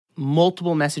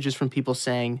multiple messages from people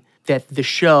saying that the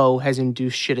show has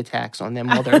induced shit attacks on them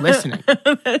while they're listening.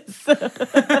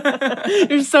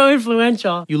 You're so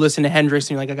influential. You listen to Hendrix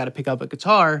and you're like, I got to pick up a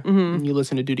guitar. And you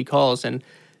listen to Duty Calls and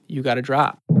you got to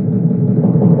drop. Duty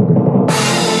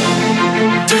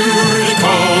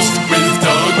Calls with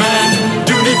Doug Man.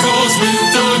 Duty Calls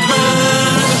with Doug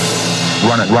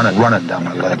Man. Run it down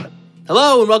my leg.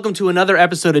 Hello and welcome to another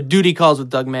episode of Duty Calls with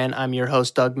Doug Man. I'm your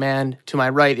host, Doug Man. To my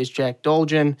right is Jack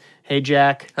Dolgen. Hey,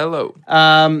 Jack. Hello.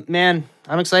 Man,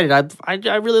 I'm excited. I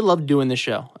really love doing this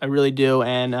show. I really do.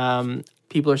 And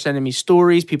people are sending me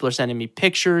stories. People are sending me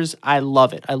pictures. I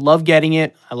love it. I love getting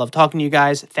it. I love talking to you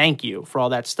guys. Thank you for all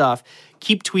that stuff.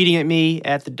 Keep tweeting at me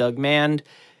at the Doug Man.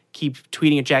 Keep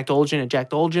tweeting at Jack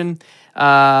Dolgen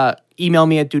Email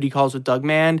me at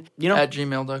dutycallswithdugman. At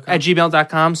gmail.com. At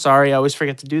gmail.com. Sorry, I always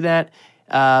forget to do that.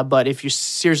 But if you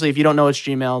don't know it's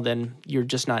Gmail, then you're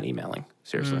just not emailing.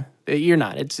 Seriously. You're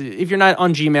not. If you're not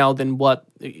on Gmail, then what?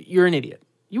 You're an idiot.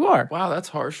 You are. Wow, that's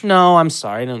harsh. No, I'm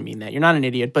sorry. I don't mean that. You're not an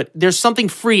idiot. But there's something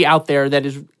free out there that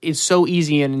is so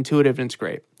easy and intuitive and it's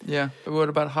great. Yeah. But what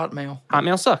about Hotmail?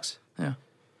 Hotmail sucks. Yeah.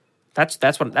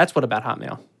 That's what about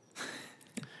Hotmail.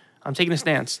 I'm taking a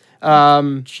stance.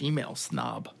 Gmail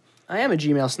snob. I am a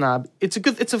Gmail snob. It's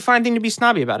a fine thing to be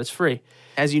snobby about. It's free.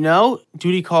 As you know,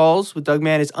 Duty Calls with Doug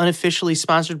Man is unofficially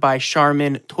sponsored by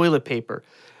Charmin Toilet Paper.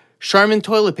 Charmin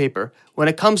Toilet Paper. When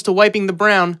it comes to wiping the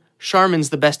brown, Charmin's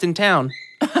the best in town.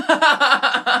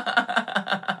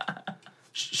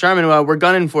 Charmin, we're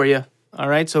gunning for you. All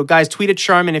right? So, guys, tweet at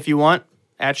Charmin if you want,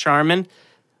 at Charmin,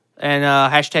 and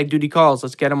hashtag Duty Calls.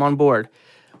 Let's get them on board.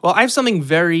 Well, I have something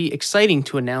very exciting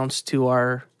to announce to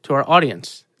our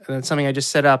audience. And that's something I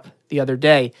just set up the other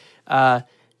day. Dan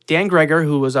Greger,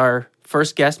 who was our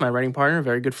first guest, my writing partner, a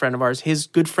very good friend of ours, his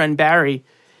good friend Barry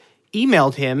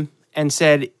emailed him and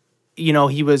said,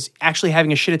 he was actually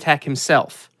having a shit attack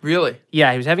himself. Really?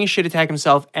 Yeah, he was having a shit attack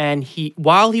himself. And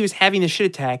while he was having the shit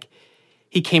attack,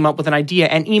 he came up with an idea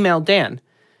and emailed Dan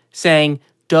saying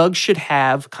Doug should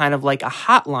have kind of like a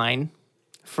hotline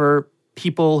for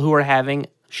people who are having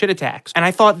shit attacks. And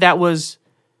I thought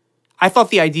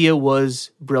the idea was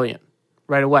brilliant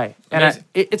right away. And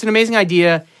it's an amazing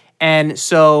idea. And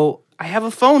so I have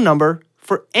a phone number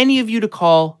for any of you to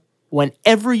call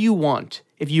whenever you want.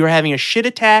 If you're having a shit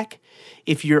attack,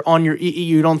 if you're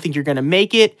you don't think you're going to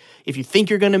make it, if you think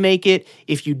you're going to make it,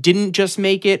 if you didn't just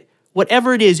make it,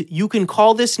 whatever it is, you can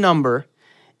call this number.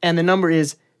 And the number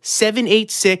is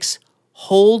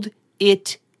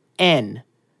 786-HOLD-IT-N.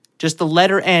 Just the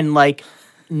letter N, like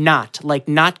not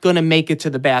gonna make it to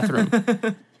the bathroom.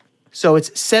 So it's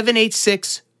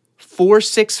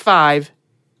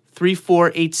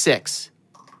 786-465-3486.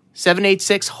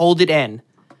 786-HOLD-IT-N.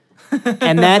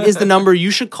 And that is the number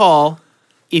you should call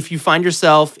if you find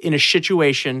yourself in a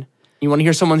situation. You want to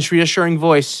hear someone's reassuring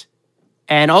voice.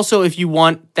 And also, if you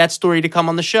want that story to come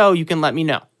on the show, you can let me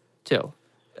know, too.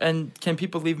 And can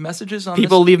people leave messages on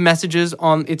People leave messages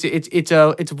on it's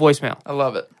a voicemail. I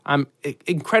love it. I'm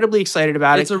incredibly excited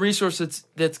about it. It's a resource it's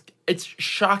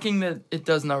shocking that it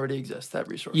doesn't already exist, that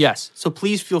resource. Yes. So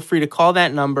please feel free to call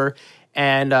that number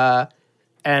and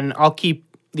I'll keep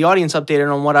the audience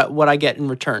updated on what I get in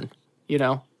return.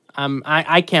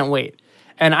 I can't wait.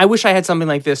 And I wish I had something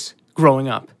like this growing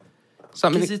up.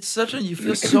 Because you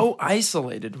feel so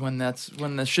isolated when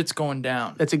the shit's going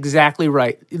down. That's exactly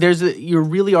right. You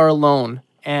really are alone.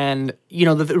 And,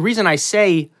 the reason I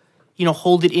say,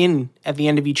 hold it in at the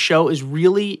end of each show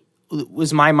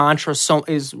was my mantra. So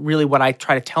is really what I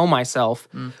try to tell myself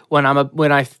when I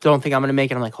don't think I'm going to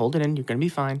make it. I'm like, hold it in. You're going to be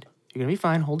fine. You're going to be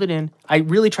fine. Hold it in. I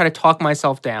really try to talk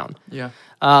myself down. Yeah.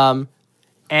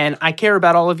 And I care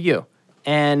about all of you.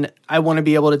 And I want to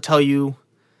be able to tell you,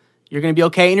 you're going to be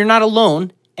okay, and you're not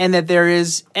alone, and that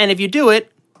and if you do it,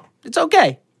 it's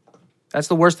okay. That's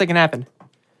the worst that can happen.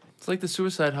 It's like the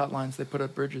suicide hotlines they put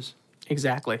at bridges.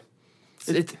 Exactly.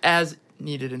 It's as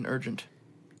needed and urgent.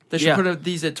 They should put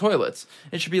these at toilets.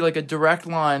 It should be like a direct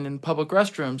line in public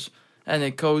restrooms, and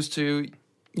it goes to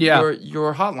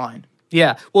your hotline.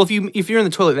 Yeah. Well, if you're in the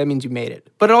toilet, that means you made it.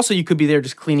 But also, you could be there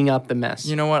just cleaning up the mess.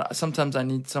 You know what? Sometimes I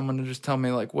need someone to just tell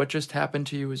me, like, what just happened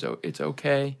to you it's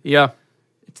okay. Yeah.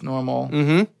 It's normal.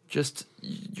 Mm-hmm. Just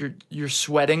you're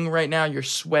sweating right now. You're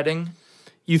sweating.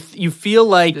 You feel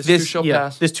like this too shall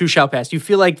pass. This too shall pass. You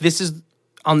feel like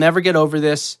I'll never get over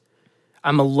this.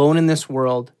 I'm alone in this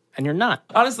world, and you're not.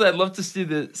 Honestly, I'd love to see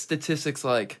the statistics.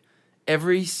 Like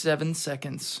every 7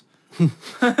 seconds,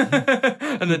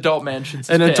 an adult man shits his pants.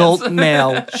 An adult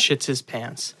male shits his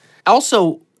pants.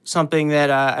 Also, something that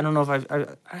I don't know if I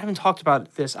haven't talked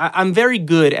about this. I'm very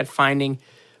good at finding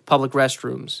public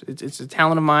restrooms. It's a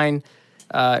talent of mine.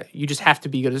 You just have to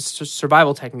be good. It's a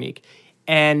survival technique.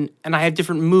 And I have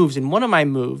different moves. And one of my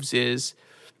moves is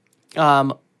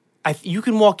you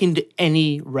can walk into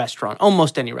any restaurant,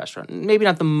 almost any restaurant. Maybe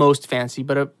not the most fancy,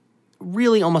 but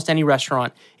really almost any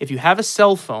restaurant. If you have a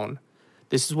cell phone,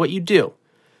 this is what you do.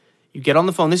 You get on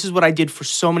the phone. This is what I did for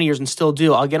so many years and still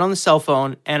do. I'll get on the cell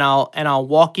phone and I'll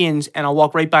walk in and I'll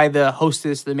walk right by the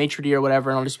hostess, the maitre d' or whatever,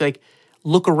 and I'll just be like,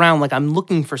 look around like I'm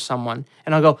looking for someone.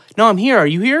 And I'll go, no, I'm here. Are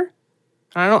you here?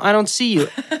 And I don't see you.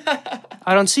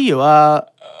 I don't see you.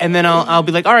 And then I'll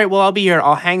be like, all right, well, I'll be here.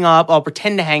 I'll hang up. I'll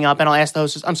pretend to hang up and I'll ask the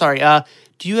hostess, I'm sorry,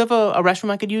 do you have a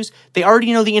restroom I could use? They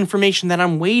already know the information that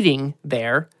I'm waiting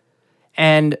there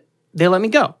and they let me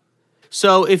go.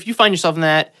 So if you find yourself in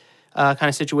that kind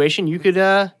of situation, you could,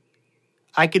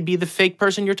 I could be the fake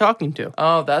person you're talking to.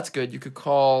 Oh, that's good. You could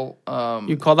call.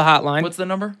 You call the hotline. What's the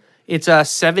number? It's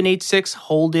 786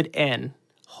 Hold It N.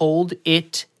 Hold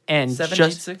It N.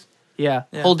 786. Yeah,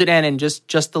 Hold It N and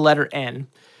just the letter N,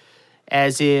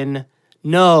 as in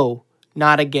no,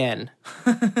 not again.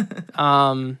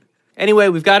 Anyway,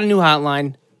 we've got a new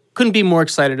hotline. Couldn't be more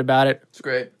excited about it. It's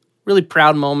great. Really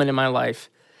proud moment in my life,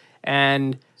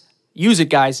 and use it,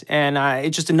 guys. And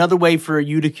it's just another way for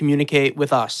you to communicate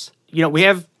with us. You know, we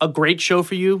have a great show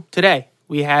for you today.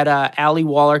 We had Ali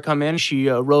Waller come in. She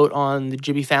wrote on the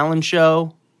Jimmy Fallon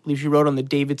show. I believe she wrote on the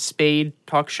David Spade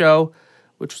talk show,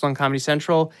 which was on Comedy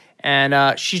Central.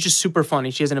 And she's just super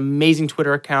funny. She has an amazing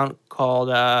Twitter account called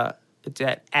it's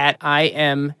at I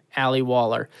am Ali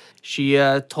Waller. She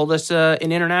told us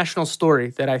an international story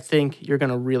that I think you're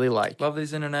going to really like. Love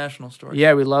these international stories.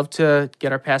 Yeah, we love to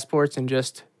get our passports and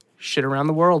just shit around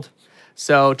the world.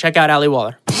 So check out Ali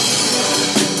Waller.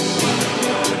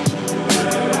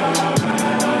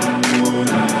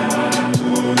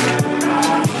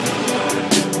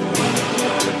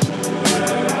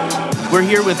 We're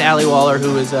here with Ali Waller,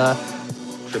 who is a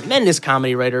tremendous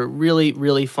comedy writer, really,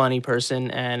 really funny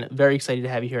person, and very excited to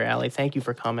have you here, Ali. Thank you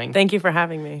for coming. Thank you for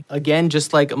having me. Again,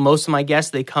 just like most of my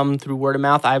guests, they come through word of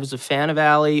mouth. I was a fan of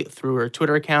Ali through her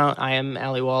Twitter account. I am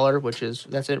Ali Waller,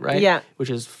 that's it, right? Yeah. Which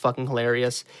is fucking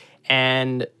hilarious.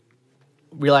 And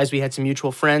realized we had some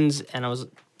mutual friends, and I was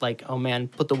like, oh man,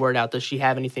 put the word out. Does she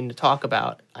have anything to talk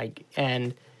about?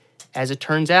 And as it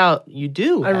turns out, you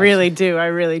do. I really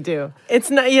do. It's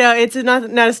not, it's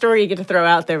not a story you get to throw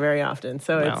out there very often.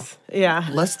 So it's, yeah.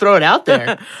 Let's throw it out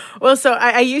there. Well, so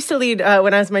I used to lead,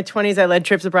 when I was in my 20s, I led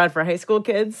trips abroad for high school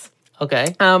kids.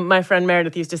 Okay. My friend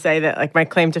Meredith used to say that like my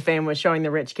claim to fame was showing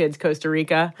the rich kids Costa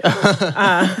Rica.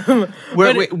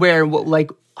 Where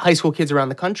like high school kids around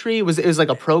the country? It was like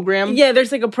a program? Yeah,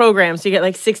 there's like a program. So you get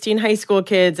like 16 high school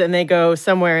kids and they go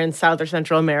somewhere in South or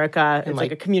Central America. It's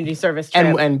like a community service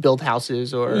trip. And build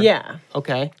houses or... Yeah.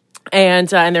 Okay. And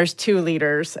there's 2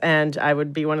 leaders, and I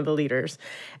would be one of the leaders.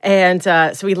 And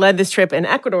so we led this trip in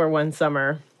Ecuador one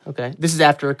summer. Okay. This is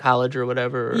after college or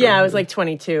whatever? Yeah, I was like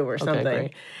 22 or something.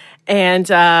 Great. And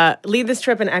lead this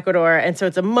trip in Ecuador. And so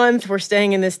it's a month. We're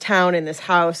staying in this town, in this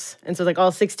house. And so like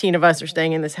all 16 of us are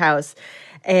staying in this house.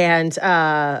 And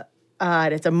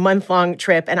it's a month-long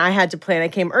trip. And I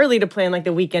came early to plan like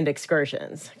the weekend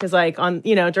excursions. Because like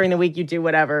during the week you do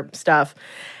whatever stuff.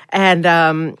 And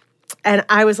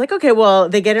I was like, okay, well,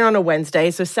 they get in on a Wednesday.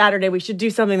 So Saturday we should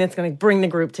do something that's going to bring the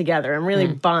group together and really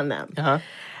bond them. Uh-huh.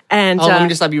 And let me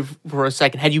just stop you for a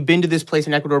second. Had you been to this place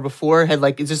in Ecuador before? Is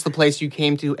this the place you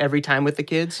came to every time with the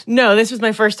kids? No, this was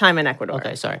my first time in Ecuador.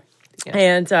 Okay, sorry.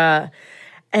 Yeah.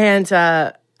 And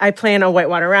I planned a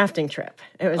whitewater rafting trip.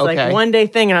 It was like one day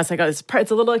thing, and I was like, oh,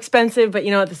 it's a little expensive, but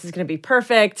you know what? This is going to be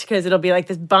perfect because it'll be like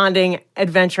this bonding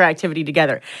adventure activity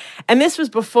together. And this was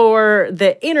before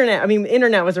the internet. I mean, the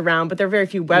internet was around, but there were very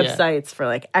few websites for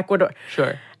like Ecuador.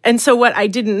 Sure. And so what I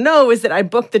didn't know is that I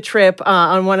booked the trip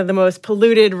on one of the most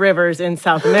polluted rivers in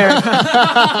South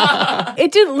America.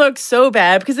 It didn't look so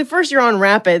bad because at first you're on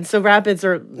rapids. So rapids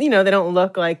are, they don't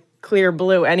look like clear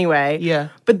blue anyway. Yeah.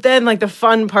 But then like the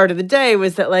fun part of the day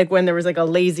was that like when there was like a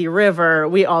lazy river,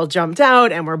 we all jumped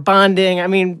out and we're bonding. I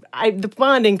mean, the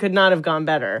bonding could not have gone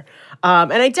better.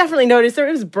 And I definitely noticed it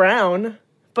was brown,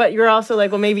 but you're also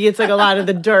like, well, maybe it's like a lot of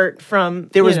the dirt from...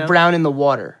 There was brown in the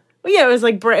water. Well, yeah, it was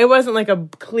like it wasn't like a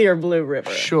clear blue river.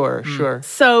 Sure.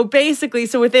 So basically,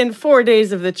 within 4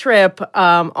 days of the trip,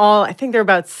 I think there were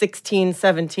about 16,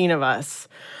 17 of us.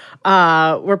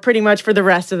 Were pretty much for the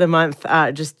rest of the month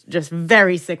just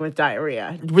very sick with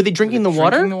diarrhea. Were they drinking the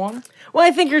water? Drinking the water? Well, I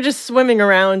think you're just swimming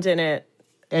around in it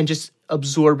and just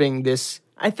absorbing this.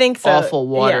 I think so. Awful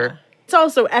water. Yeah. It's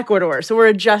also Ecuador, so we're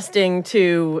adjusting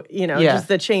to just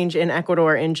the change in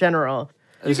Ecuador in general.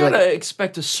 You gotta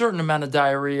expect a certain amount of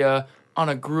diarrhea on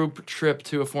a group trip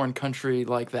to a foreign country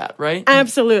like that, right?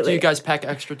 Absolutely. Do you guys pack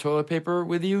extra toilet paper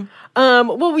with you?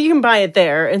 Well, you can buy it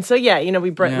there, and so we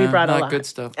brought a not lot. good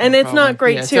stuff, and no it's problem. not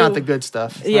great Yeah, it's too. not the good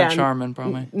stuff. Yeah, Not Charmin,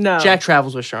 probably. no. Jack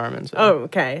travels with Charmin. So. Oh,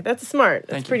 okay, that's smart.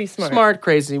 That's Thank you. pretty smart. Smart,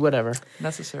 crazy, whatever.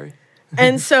 Necessary.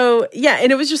 And so,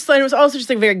 and it was also just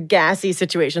a very gassy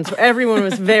situation. So everyone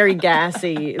was very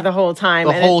gassy the whole time.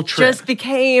 The and whole it trip. just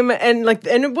became, and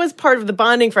it was part of the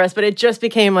bonding for us, but it just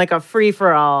became like a free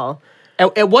for all.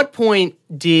 At what point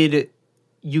did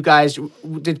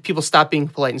people stop being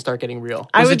polite and start getting real?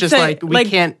 I Was it would just say, like, we like-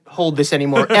 can't hold this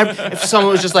anymore? If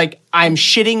someone was just like, I'm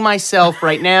shitting myself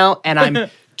right now and I'm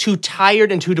too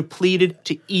tired and too depleted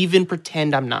to even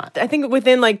pretend I'm not. I think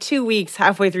within like 2 weeks,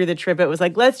 halfway through the trip, it was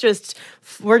like, we're just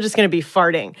going to be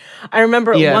farting. I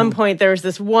remember at one point there was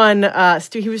this one,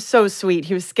 he was so sweet.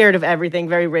 He was scared of everything,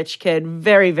 very rich kid,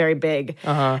 very, very big.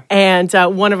 And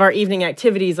one of our evening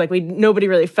activities, nobody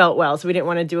really felt well, so we didn't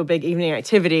want to do a big evening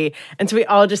activity. And so we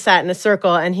all just sat in a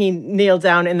circle and he kneeled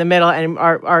down in the middle and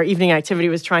our evening activity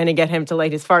was trying to get him to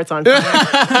light his farts on fire.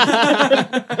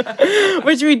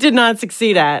 Which we did not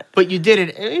succeed at. But you did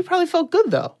it. It probably felt good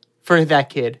though for that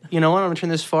kid. You know what? I'm gonna turn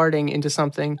this farting into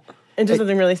something.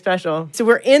 Something really special. So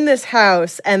we're in this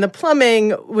house, and the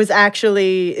plumbing was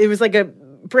it was like a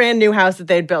brand new house that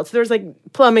they had built. So there was like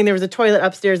plumbing, there was a toilet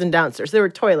upstairs and downstairs. There were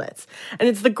toilets. And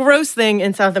it's the gross thing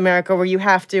in South America where you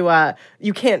have to,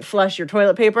 you can't flush your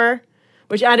toilet paper,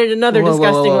 which added another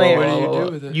disgusting layer. What do you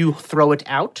do with it? You throw it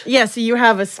out? Yeah, so you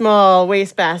have a small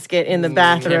wastebasket in the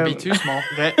bathroom. Can't be too small.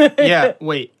 Yeah,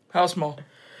 wait. How small?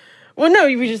 Well, no,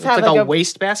 you just have It's like a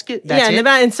wastebasket? That's in the it?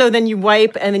 bath, and so then you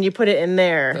wipe and then you put it in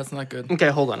there. That's not good. Okay,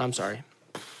 hold on. I'm sorry.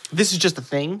 This is just a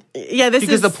thing? Yeah, this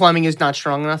Because is the plumbing is not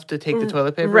strong enough to take the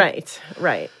toilet paper? right.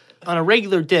 On a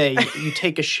regular day, you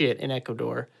take a shit in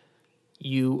Ecuador,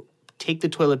 you take the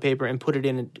toilet paper and put it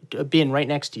in a bin right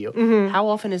next to you. Mm-hmm. How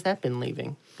often has that been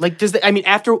leaving? Like,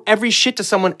 after every shit, does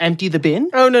someone empty the bin?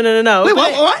 Oh no! Wait,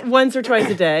 what? Once or twice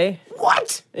a day.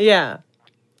 What? Yeah.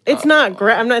 It's not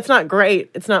great. It's not great.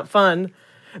 It's not fun.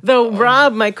 Though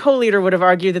Rob, my co-leader, would have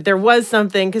argued that there was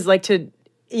something because,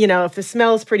 if the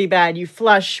smell's pretty bad, you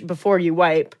flush before you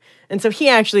wipe, and so he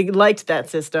actually liked that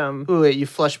system. Wait, you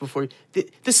flush before you...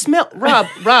 The smell...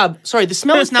 Rob, sorry, the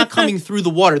smell is not coming through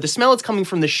the water. The smell is coming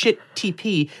from the shit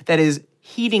TP that is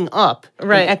heating up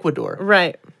in Ecuador.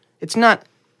 Right. It's not...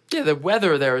 Yeah, the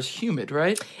weather there is humid,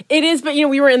 right? It is, but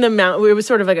we were in the mountain. It was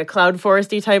sort of like a cloud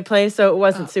foresty type place, so it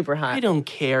wasn't super hot. I don't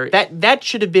care. That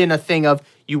should have been a thing of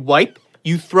you wipe,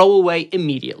 you throw away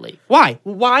immediately. Why?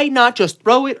 Why not just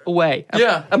throw it away?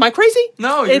 Yeah. Am I crazy?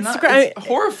 No, you're not. It's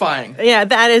horrifying. Yeah,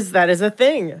 that is a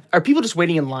thing. Are people just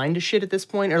waiting in line to shit at this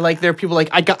point, or there are people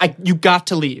you got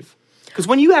to leave? Because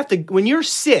when you're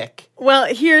sick. Well,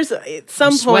 here's at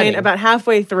some sweating. point about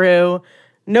halfway through.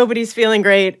 Nobody's feeling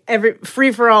great.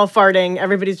 Free for all farting.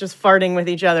 Everybody's just farting with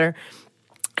each other.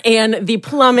 And the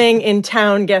plumbing in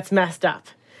town gets messed up.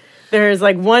 There's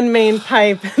one main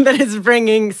pipe that is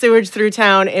bringing sewage through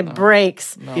town. It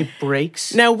breaks. It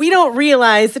breaks. Now, we don't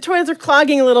realize the toilets are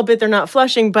clogging a little bit. They're not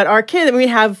flushing, but our kid, we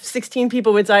have 16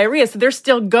 people with diarrhea, so they're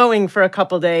still going for a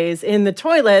couple days in the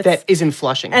toilets. That isn't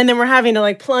flushing. And then we're having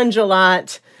to plunge a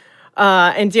lot.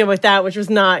 And deal with that, which was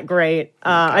not great.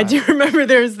 I do remember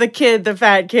there was the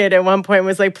fat kid at one point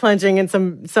was plunging and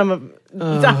some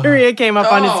diarrhea came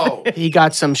up on his face. He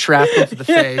got some shrapnel to the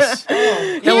face.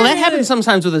 Yeah, well, that happens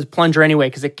sometimes with a plunger anyway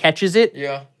because it catches it.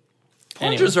 Yeah.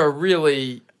 Plungers are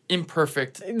really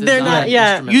imperfect design They're not,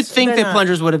 instruments. You'd think They're that not.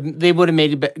 plungers would have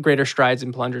made greater strides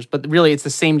in plungers, but really it's the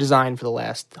same design for the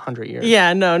last 100 years.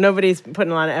 Yeah, no, nobody's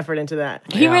putting a lot of effort into that.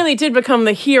 He Yeah. really did become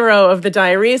the hero of the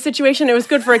diarrhea situation. It was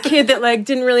good for a kid that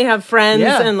didn't really have friends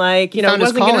Yeah. and found his wasn't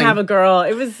going to calling. have a girl.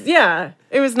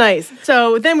 It was nice.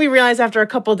 So then we realized after a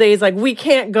couple days, we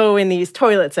can't go in these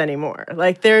toilets anymore.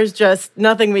 There's just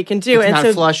nothing we can do. It's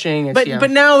not flushing.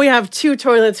 But now we have 2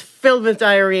 toilets filled with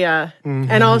diarrhea,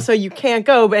 and also you can't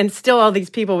go, and still all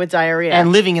these people with diarrhea.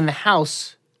 And living in the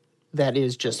house that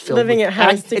is just filled Living with... at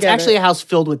house It's together. actually a house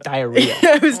filled with diarrhea.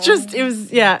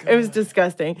 it was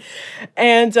disgusting.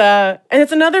 And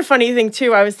it's another funny thing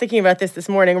too. I was thinking about this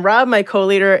morning. Rob, my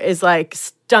co-leader, is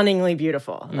stunningly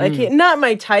beautiful. Not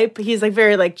my type. He's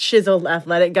very chiseled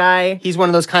athletic guy. He's one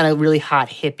of those kind of really hot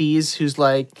hippies who's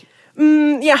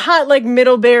Yeah, hot like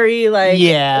Middlebury, like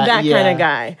that kind of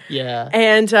guy. Yeah.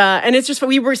 And it's just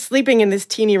we were sleeping in this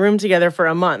teeny room together for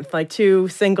a month, like two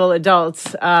single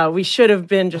adults. We should have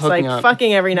been just Hooking like up.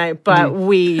 fucking every night, but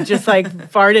we just like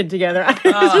farted together.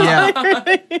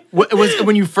 It was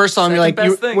when you first saw him, you're like,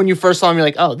 Second best thing. when you first saw him, you're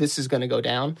like, oh, this is gonna go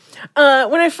down.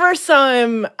 When I first saw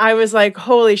him, I was like,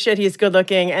 holy shit, he's good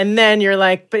looking. And then you're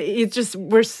like, but it's just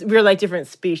we're like different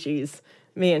species,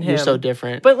 me and him. You're so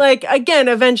different. But like again,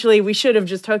 eventually we should have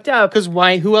just hooked up. Because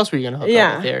why? Who else were you gonna hook Yeah.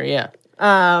 up with there? Yeah.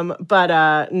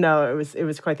 But no, it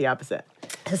was quite the opposite.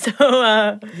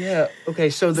 So Yeah. Okay.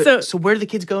 So where do the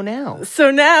kids go now?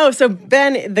 so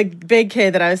Ben, the big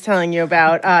kid that I was telling you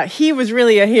about, he was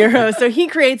really a hero. So he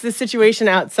creates this situation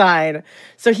outside.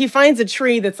 So he finds a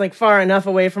tree that's like far enough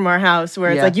away from our house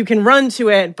where it's Yeah. like you can run to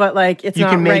it, but like it's You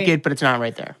not can make right. it, but it's not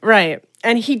right there. Right.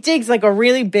 And he digs like a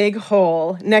really big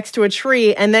hole next to a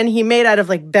tree, and then he made out of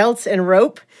like belts and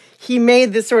rope. He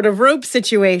made this sort of rope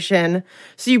situation.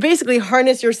 So you basically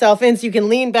harness yourself in so you can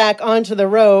lean back onto the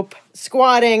rope,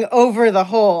 squatting over the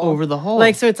hole. Over the hole.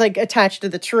 Like, so it's like attached to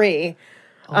the tree.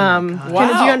 Do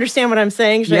Wow. you understand what I'm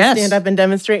saying? Should Yes. I stand up and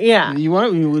demonstrate? Yeah. Would you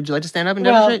like to stand up and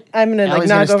Well, demonstrate? I'm going to like Allie's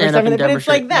knock gonna over stand up some of and it, but it's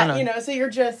like demonstrate. that, No. you know, so you're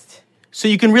just... So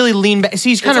you can really lean back. See,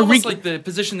 he's It's kind of almost like the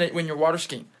position that when you're water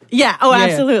skiing. Yeah, oh,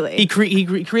 absolutely. He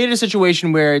created a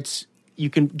situation where you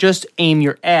can just aim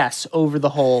your ass over the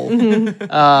hole.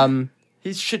 Mm-hmm.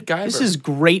 He's shit guy. This is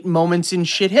great moments in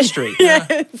shit history. yeah.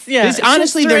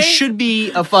 Honestly, there Straight. should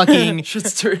be a fucking shit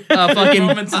story. fucking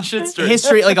Moments and shit story.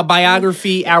 history, like a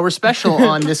biography hour special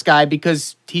on this guy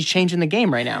because he's changing the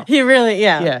game right now. He really,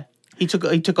 Yeah, he took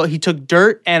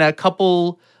dirt and a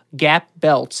couple Gap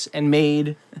belts and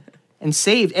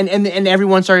saved, and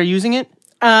everyone started using it.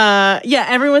 Yeah,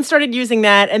 everyone started using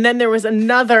that, and then there was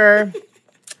another,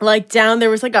 like down there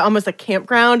was like almost a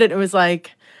campground, and it was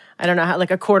like I don't know how like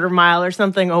a quarter mile or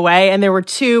something away, and there were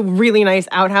two really nice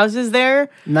outhouses there.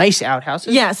 Nice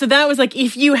outhouses. Yeah, so that was like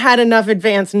if you had enough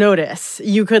advance notice,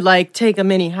 you could like take a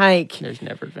mini hike There's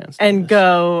never advanced. and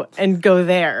go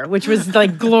there, which was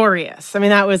like glorious. I mean,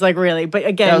 that was like really, but That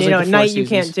again, was you like know, the at Four night you Seasons.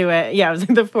 can't do it. Yeah, it was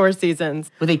like the Four Seasons.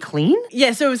 Were they clean?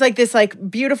 Yeah, so it was like this like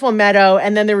beautiful meadow,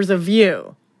 and then there was a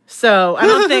view. So I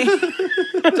don't think.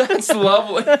 That's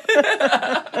lovely.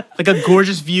 Like a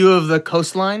gorgeous view of the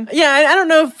coastline? Yeah, I don't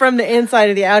know if from the inside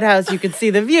of the outhouse you could see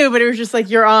the view, but it was just like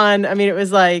you're on. I mean, it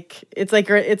was like it's like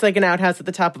an outhouse at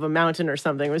the top of a mountain or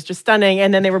something. It was just stunning,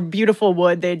 and then they were beautiful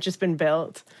wood. They had just been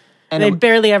built. And They'd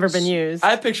barely ever been used.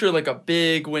 I picture like a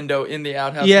big window in the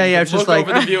outhouse. Yeah, and you yeah, can it's just look like-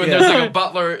 over the view, and yeah. there's like a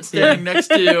butler standing next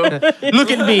to you.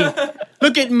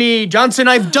 Look at me, Johnson,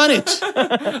 I've done it.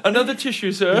 Another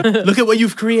tissue, sir. Look at what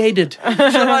you've created.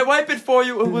 Shall I wipe it for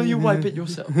you, or will you wipe it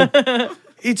yourself?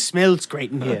 It smells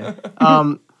great in here.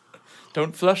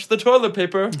 Don't flush the toilet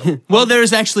paper. Well, there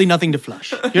is actually nothing to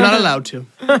flush. You're not allowed to.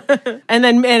 And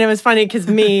it was funny because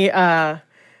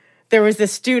there was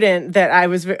this student that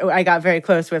I got very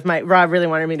close with. Rob really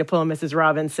wanted me to pull a Mrs.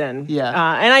 Robinson. Yeah.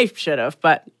 And I should have,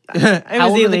 but it How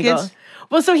was old were the illegal. kids?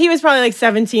 Well, so he was probably like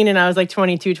 17 and I was like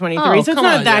 22, 23. Oh, so it's come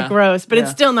not on, that yeah. gross, but it's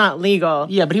Yeah. still not legal.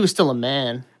 Yeah, but he was still a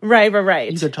man. Right.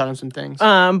 You could have taught him some things.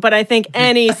 But I think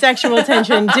any sexual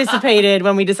tension dissipated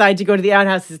when we decided to go to the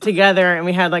outhouses together and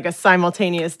we had like a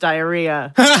simultaneous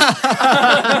diarrhea.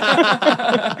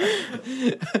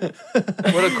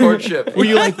 What a courtship. Were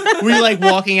you like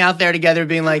walking out there together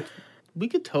being like, we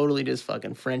could totally just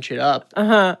fucking French it up.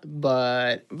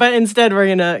 But But instead, we're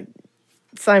going to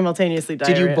simultaneously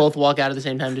diarrhea. did you both walk out at the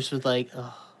same time just with like,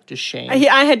 oh, just shame?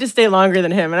 I had to stay longer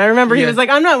than him. And I remember he Yeah. was like,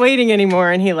 I'm not waiting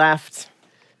anymore. And he left.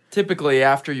 Typically,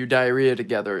 after you diarrhea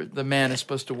together, the man is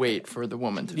supposed to wait for the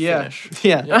woman to finish.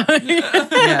 Yeah.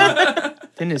 Yeah.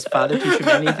 Didn't his father teach him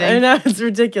I anything? know, it's A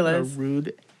ridiculous.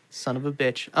 rude son of a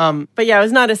bitch. But yeah, it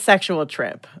was not a sexual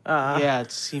trip. Yeah,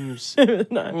 it seems.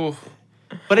 Oof.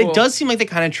 But it Cool. does seem like the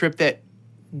kind of trip that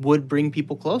would bring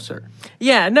people closer.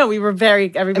 Yeah, no, we were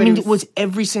I everybody mean, was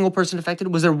every single person affected?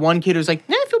 Was there one kid who was like,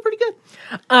 nah, I feel pretty good.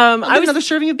 I I'll get was another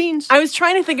serving of beans. I was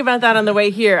trying to think about that on the way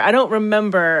here. I don't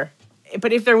remember,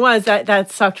 but if there was,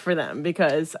 that sucked for them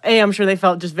because I'm sure they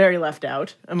felt just very left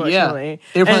out emotionally.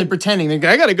 They were probably And- pretending. They're like,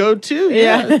 I gotta go too.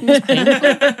 Yeah. It's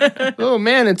painful. Oh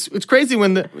man, it's crazy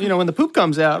when the poop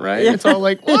comes out, right? It's all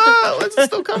like, whoa, is it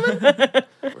still coming?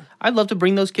 I'd love to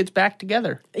bring those kids back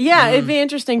together. Yeah, it'd be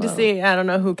interesting to see. I don't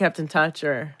know who kept in touch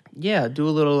or. Yeah, do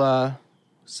a little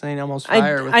St. Elmo's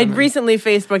fire with I'd them. recently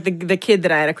Facebooked the kid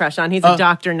that I had a crush on. He's a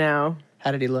doctor now.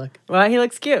 How did he look? Well, he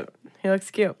looks cute. He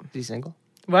looks cute. Is he single?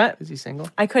 What? Is he single?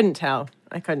 I couldn't tell.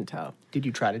 Did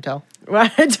you try to tell? Well,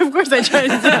 of course I tried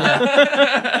to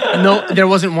tell. No, there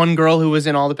wasn't one girl who was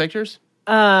in all the pictures?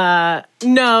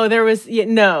 No, there was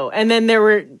no, and then there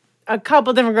were a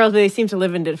couple different girls, but they seem to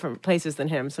live in different places than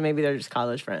him, so maybe they're just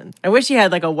college friends. I wish he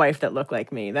had like a wife that looked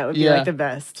like me. That would be like the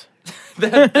best.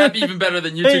 That'd be even better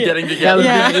than you two getting together.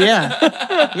 Yeah.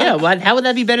 How would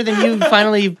that be better than you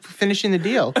finally finishing the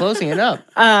deal, closing it up?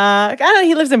 I don't know.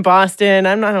 He lives in Boston.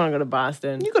 I don't want to go to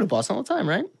Boston. You go to Boston all the time,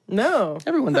 right? No.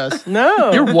 Everyone does.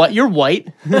 No. You're what? You're white.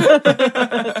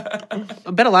 I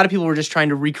bet a lot of people were just trying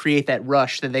to recreate that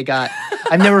rush that they got.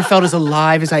 I've never felt as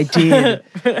alive as I did.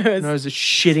 And I was just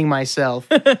shitting myself.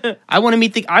 I want to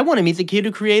meet the kid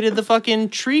who created the fucking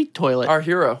tree toilet. Our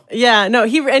hero. Yeah, no,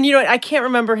 and you know what? I can't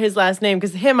remember his last name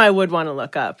because him I would want to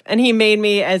look up. And he made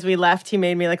me, as we left, he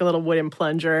made me like a little wooden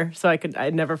plunger so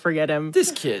I'd never forget him.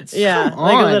 This kid's. Yeah,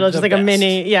 like a little, just like a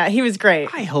mini. Yeah, he was great.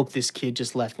 I hope this kid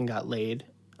just left and got laid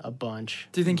a bunch.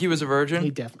 Do you think he was a virgin? He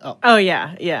definitely. Oh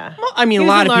yeah, yeah. Well, I mean, a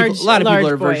lot of people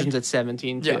are virgins at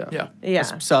 17 too. Yeah.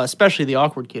 So especially the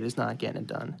awkward kid is not getting it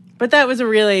done. But that was a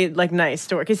really like nice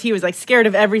story because he was like scared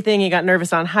of everything. He got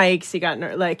nervous on hikes. He got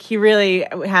he really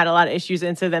had a lot of issues.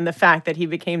 And so then the fact that he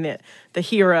became the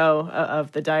hero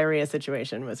of the diarrhea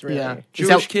situation was really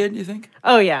Jewish kid. You think?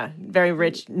 Oh yeah, very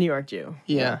rich New York Jew.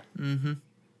 Yeah. Mm-hmm.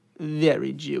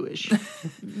 Very Jewish.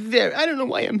 I don't know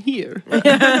why I'm here.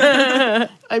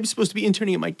 I'm supposed to be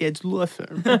interning at my dad's law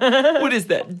firm. What is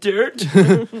that, dirt?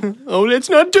 Oh, that's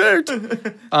not dirt.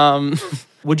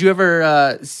 Would you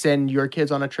ever send your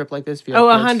kids on a trip like this? If you have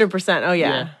 100%. Oh,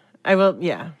 yeah. I will,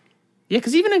 yeah. Yeah,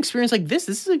 because even an experience like this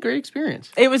is a great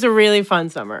experience. It was a really fun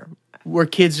summer. Where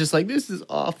kids just like, this is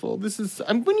awful. This is...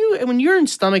 when you're in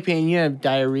stomach pain and you have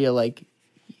diarrhea, like...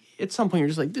 At some point, you're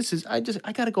just like,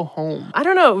 I gotta go home. I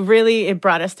don't know. Really, it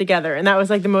brought us together. And that was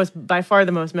like by far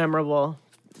the most memorable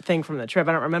thing from the trip.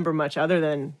 I don't remember much other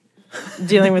than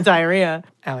dealing with diarrhea.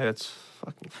 Allie, that's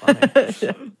fucking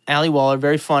funny. Allie Waller,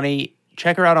 very funny.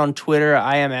 Check her out on Twitter.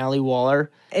 I am Allie Waller.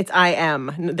 It's I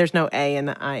am. There's no A in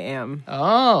the I am.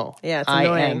 Oh. Yeah, it's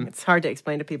annoying. It's hard to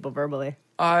explain to people verbally.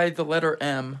 The letter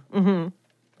M. Mm-hmm.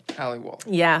 Allie Waller.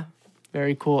 Yeah.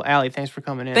 Very cool. Allie, thanks for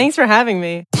coming in. Thanks for having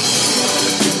me.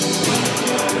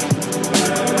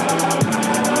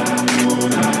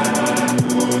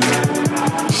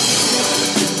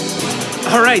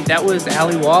 All right, that was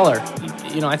Allie Waller.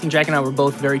 You know, I think Jack and I were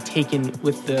both very taken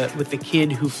with the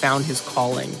kid who found his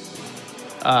calling.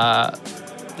 The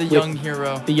young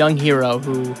hero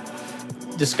who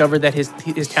discovered that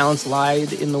his talents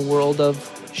lied in the world of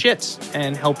shits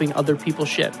and helping other people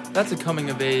shit. That's a coming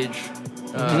of age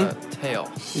tale.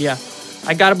 Yeah,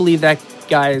 I gotta believe that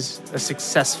guy's a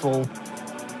successful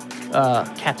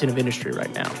captain of industry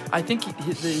right now. I think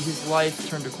his life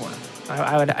turned a corner.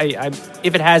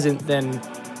 If it hasn't, then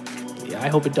I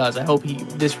hope it does. I hope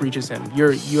this reaches him.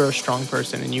 You're a strong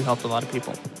person, and you helped a lot of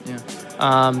people. Yeah.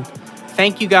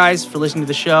 Thank you guys for listening to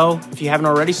the show. If you haven't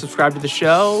already, subscribe to the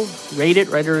show, rate it,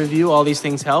 write a review. All these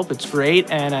things help. It's great,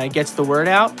 and it gets the word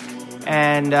out.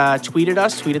 And tweet at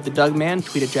us. Tweet at the Doug Man.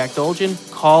 Tweet at Jack Dolgen.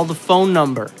 Call the phone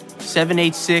number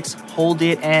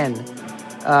 786-HOLD-IT-N.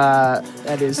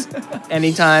 That is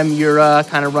anytime you're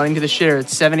kind of running to the shitter.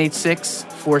 It's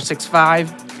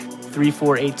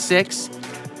 786-465-3486.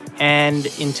 And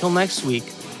until next week,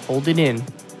 hold it in.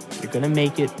 You're going to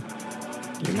make it.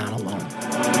 You're not alone.